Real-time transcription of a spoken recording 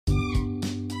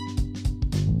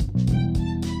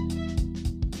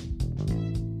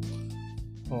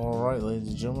Alright, ladies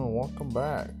and gentlemen, welcome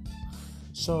back.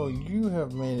 So, you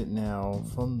have made it now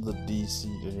from the D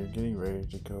seat and you're getting ready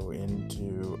to go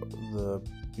into the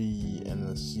B and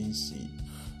the C seat.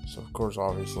 So, of course,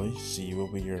 obviously, C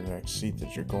will be your next seat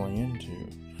that you're going into.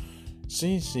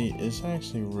 C seat is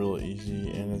actually really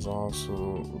easy, and is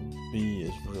also, B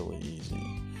is really easy.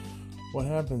 What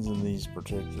happens in these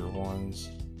particular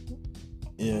ones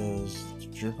is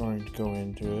that you're going to go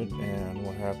into it, and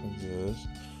what happens is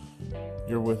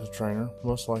you're with a trainer.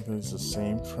 Most likely it's the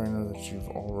same trainer that you've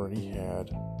already had.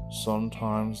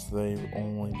 Sometimes they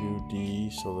only do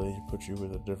D, so they put you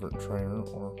with a different trainer,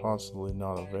 or possibly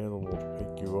not available to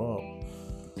pick you up,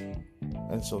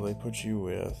 and so they put you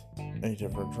with a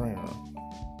different trainer.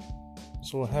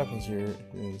 So what happens here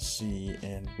in C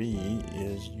and B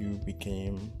is you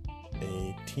became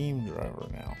a team driver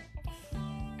now.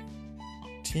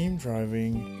 Team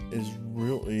driving is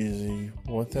real easy.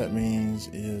 What that means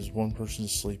is one person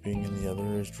is sleeping and the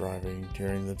other is driving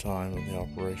during the time of the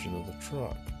operation of the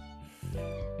truck.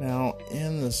 Now,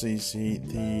 in the C seat,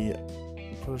 the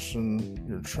person,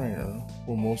 your trainer,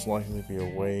 will most likely be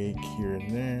awake here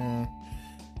and there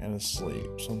and asleep.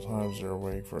 Sometimes they're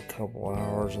awake for a couple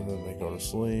hours and then they go to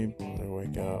sleep, or they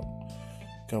wake up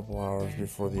a couple hours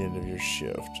before the end of your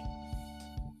shift.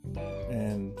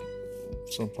 And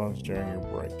sometimes during your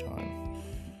break time,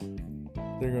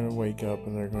 they're going to wake up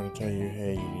and they're going to tell you,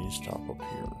 hey, you need to stop up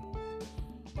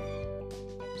here.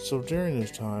 So during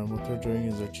this time, what they're doing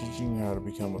is they're teaching you how to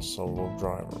become a solo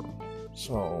driver.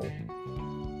 So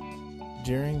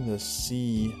during the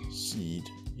C seat,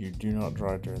 you do not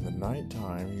drive during the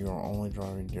nighttime. You are only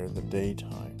driving during the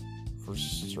daytime for a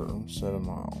certain set of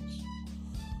miles.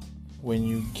 When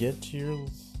you get to your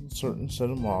certain set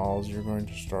of miles, you're going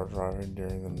to start driving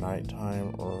during the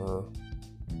nighttime or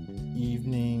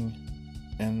evening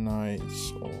and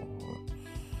nights, or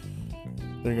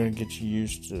they're going to get you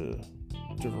used to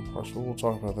different parts, but we'll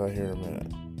talk about that here in a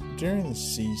minute. During the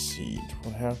C seat,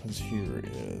 what happens here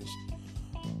is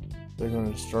they're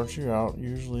going to start you out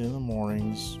usually in the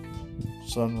mornings,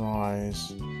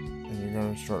 sunrise, and you're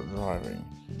going to start driving,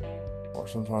 or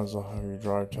sometimes they'll have you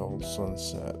drive till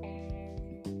sunset.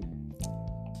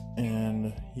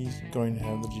 And he's going to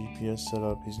have the GPS set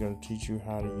up. He's going to teach you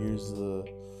how to use the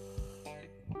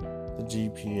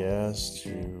GPS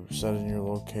to set in your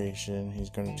location. He's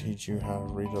going to teach you how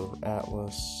to read the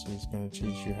atlas. He's going to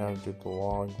teach you how to do the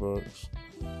logbooks.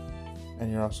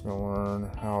 And you're also going to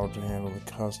learn how to handle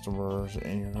the customers,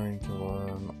 and you're going to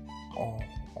learn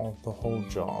all the whole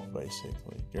job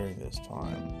basically during this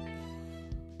time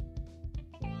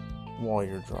while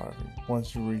you're driving.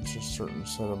 Once you reach a certain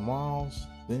set of miles,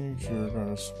 then you're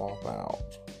going to swap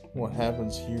out. What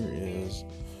happens here is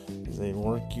they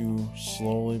work you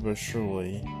slowly but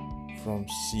surely from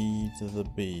C to the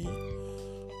B.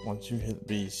 Once you hit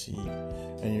B seat,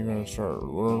 and you're going to start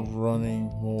running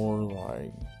more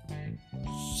like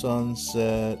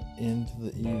sunset into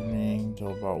the evening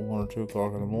till about 1 or 2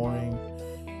 o'clock in the morning,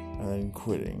 and then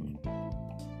quitting.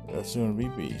 That's going to be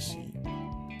B seat.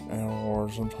 Or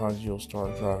sometimes you'll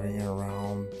start driving at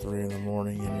around 3 in the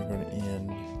morning and you're going to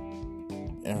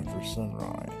end after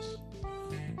sunrise.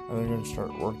 And they're going to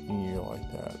start working you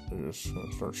like that. They're just going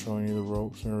to start showing you the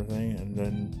ropes and everything, and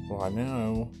then by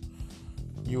now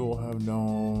you will have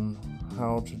known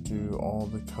how to do all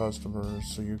the customers,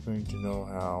 so you're going to know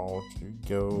how to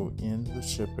go into the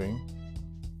shipping.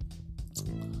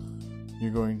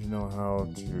 You're going to know how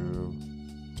to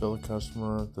tell the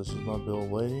customer, this is my bill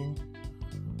of lading.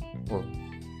 Or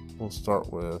we'll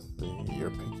start with you're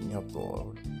picking up the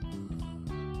load.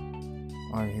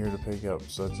 I'm here to pick up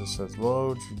such and such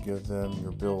load. You give them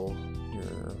your bill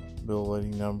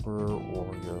lading number,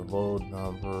 or your load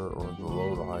number, or the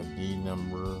load ID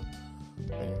number,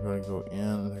 and you're going to go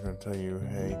in. They're going to tell you,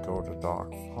 hey, go to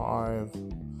dock 5.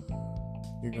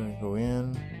 You're going to go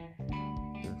in.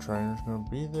 Your trainer's going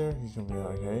to be there. He's going to be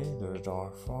like, hey, there's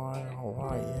dock 5.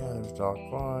 Alright, yeah, there's dock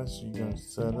 5. So you're going to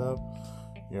set up.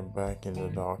 You're back into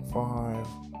dock 5,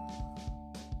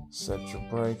 set your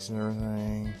brakes and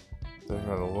everything. They're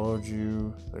going to load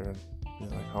you. They're going to be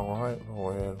like, alright, go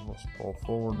ahead, let's pull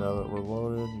forward now that we're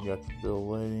loaded. You got your bill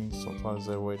of lading. Sometimes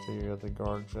they wait till you got the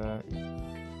guard jack.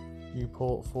 You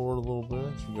pull it forward a little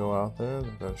bit. You go out there.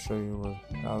 They're going to show you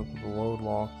how to put the load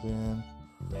locked in.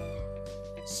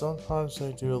 Sometimes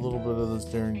they do a little bit of this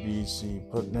during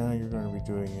DC, but now you're going to be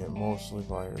doing it mostly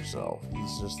by yourself.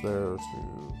 He's just there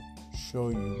to show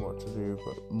you what to do,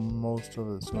 but most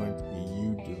of it's going to be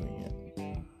you doing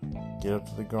it. get up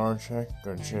to the guard check,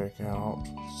 you're going to check out.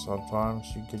 Sometimes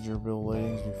you get your bill of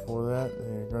ladings before that,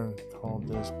 then you're going to call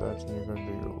dispatch and you're going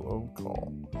to do your load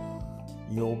call.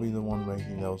 You'll be the one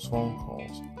making those phone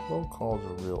calls. Load calls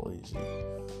are real easy.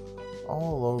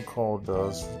 All a load call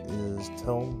does is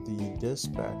tell the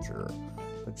dispatcher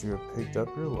that you have picked up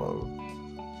your load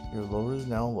is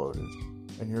now loaded,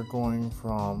 and you're going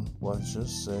from, let's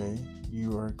just say,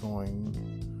 you are going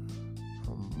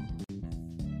from,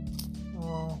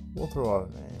 we'll throw out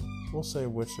a name. We'll say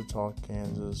Wichita,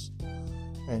 Kansas,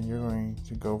 and you're going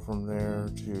to go from there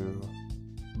to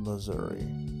Missouri.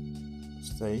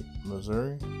 State,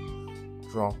 Missouri,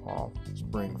 drop off,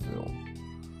 Springfield.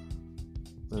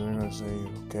 Then they're going to say,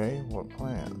 okay, what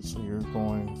plan? So you're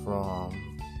going from,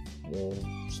 we'll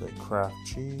say, Kraft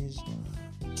Cheese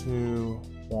to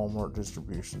Walmart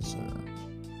Distribution Center.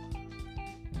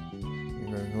 You're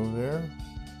going to go there,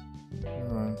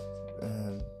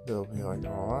 and they'll be like,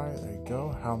 alright, there you go.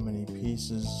 How many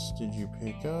pieces did you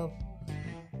pick up?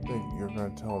 You're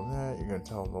going to tell them that, you're going to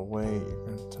tell them the weight, you're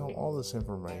going to tell them all this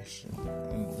information.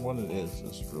 And what it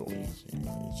is real easy.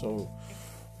 So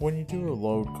when you do a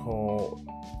load call,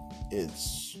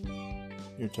 it's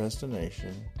your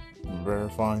destination,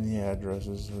 verifying the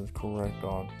addresses are correct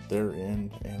on their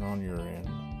end and on your end.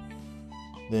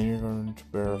 Then you're going to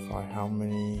verify how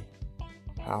many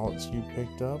pallets you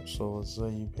picked up. So let's say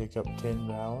you pick up 10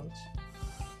 pallets.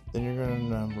 Then you're going to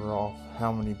number off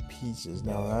how many pieces.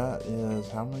 Now that is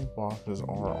how many boxes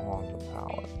are on the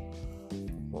pallet.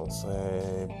 We'll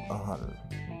say 100.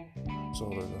 So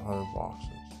there's 100 boxes.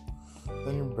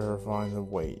 Then you're verifying the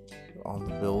weight on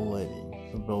the bill of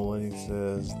lading. The bill of lading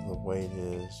says the weight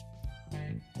is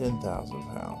 10,000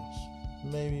 pounds.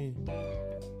 Maybe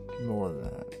more than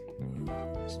that.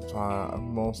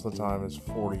 Most of the time it's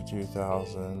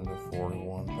 42,000 to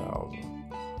 41,000.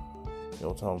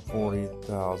 You'll tell them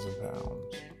 40,000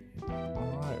 pounds.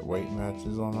 Alright, weight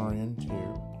matches on our end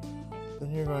too.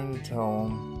 Then you're going to tell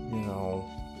them,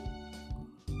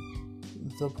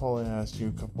 they'll probably ask you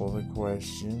a couple of the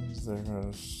questions. They're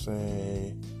going to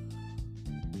say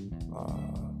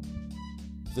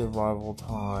the arrival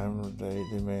time or date.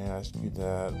 They may ask you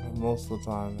that. But most of the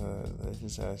time, they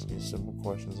just ask you simple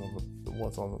questions on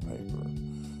what's on the paper.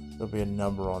 There'll be a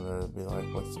number on there. It'll be like,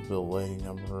 what's the bill of lading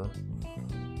number?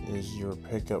 Is your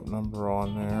pickup number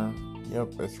on there?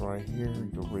 Yep, it's right here.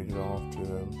 You'll read it off to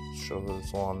them, show that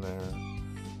it's on there,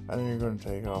 and then you're going to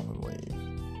take off and leave.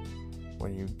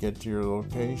 When you get to your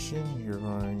location, you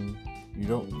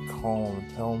don't call them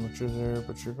and tell them that you're there,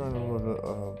 but you're going to go to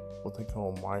what they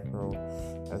call a micro,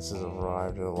 that says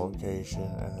arrived at a location,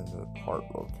 and then the depart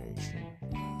location.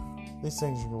 These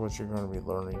things are what you're going to be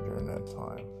learning during that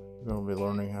time. You're going to be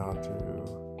learning how to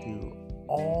do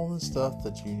all the stuff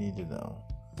that you need to know.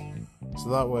 So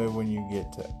that way when you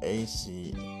get to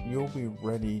AC, you'll be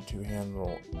ready to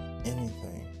handle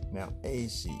anything. Now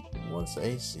AC, what's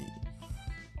AC?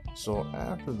 So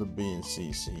after the B and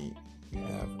C seat, you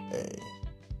have A.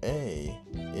 A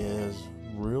is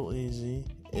real easy.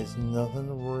 It's nothing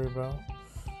to worry about.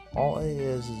 All A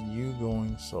is you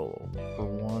going solo for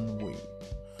 1 week.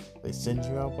 They send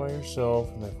you out by yourself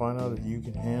and they find out if you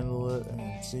can handle it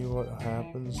and see what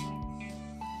happens.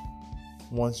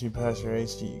 Once you pass your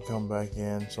AC, you come back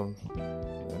in and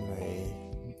they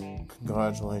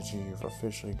congratulate you. You've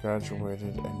officially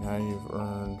graduated and now you've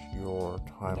earned your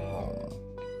time home.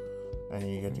 And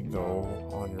you get to go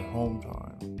on your home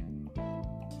time.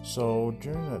 So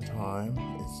during that time,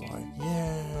 it's like,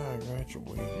 yeah, I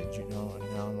graduated, and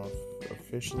now I'm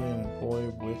officially an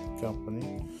employee with the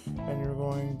company, and you're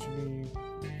going to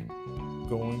be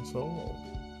going solo.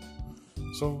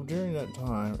 So during that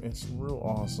time, it's real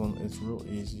awesome, it's real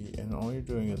easy, and all you're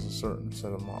doing is a certain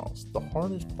set of miles. The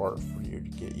hardest part for you to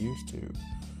get used to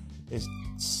is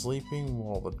sleeping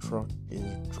while the truck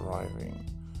is driving.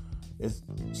 It's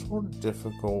sort of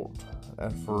difficult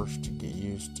at first to get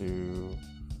used to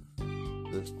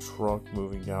this truck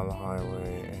moving down the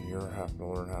highway and you're having to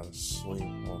learn how to sleep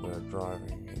while they're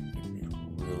driving. It can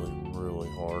be really, really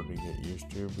hard to get used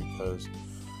to because,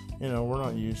 we're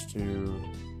not used to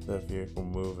that vehicle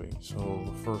moving. So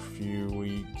the first few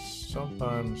weeks,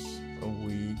 sometimes a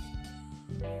week,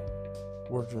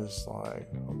 we're just like,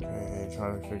 okay,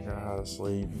 trying to figure out how to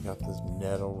sleep. You got this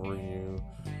net over you.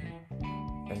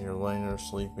 And you're laying there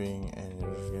sleeping, and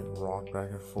you're just getting rocked back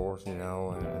and forth, and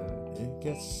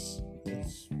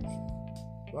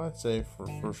I'd say for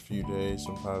the first few days,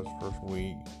 sometimes the first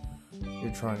week,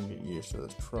 you're trying to get used to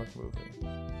this truck moving.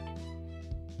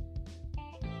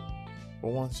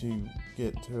 But once you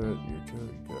get to it, you're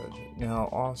doing good. Now,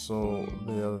 also,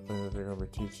 the other thing that they're going to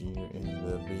be teaching you in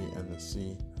the B and the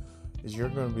C is you're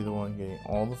going to be the one getting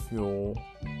all the fuel.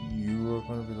 You are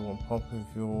going to be the one pumping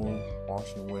fuel,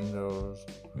 washing windows,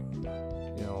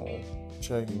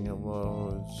 checking your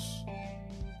loads,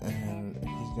 and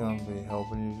he's going to be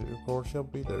helping you. Of course, he'll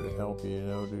be there to help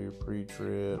you, do your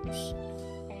pre-trips.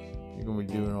 You're going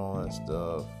to be doing all that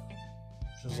stuff,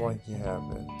 just like you have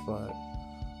been. But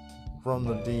from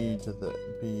the D to the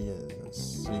B and the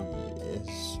C,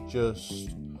 it's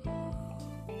just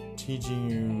teaching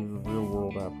you real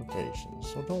world applications.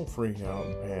 So don't freak out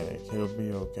and panic. It'll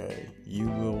be okay. You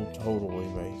will totally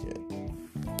make it.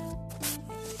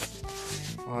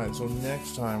 Alright, so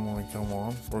next time when we come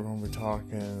on, we're going to be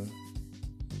talking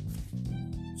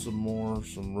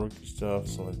some rookie stuff,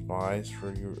 some advice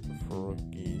for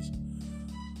rookies.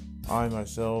 I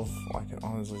myself, I can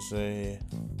honestly say,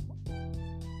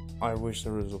 I wish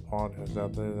there was a podcast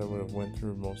out there that would have went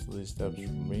through most of these steps for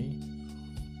me,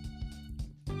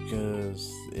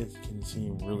 because it can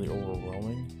seem really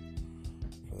overwhelming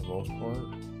for the most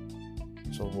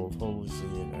part. So we'll totally see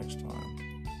you next time.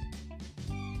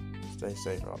 Stay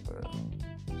safe out there.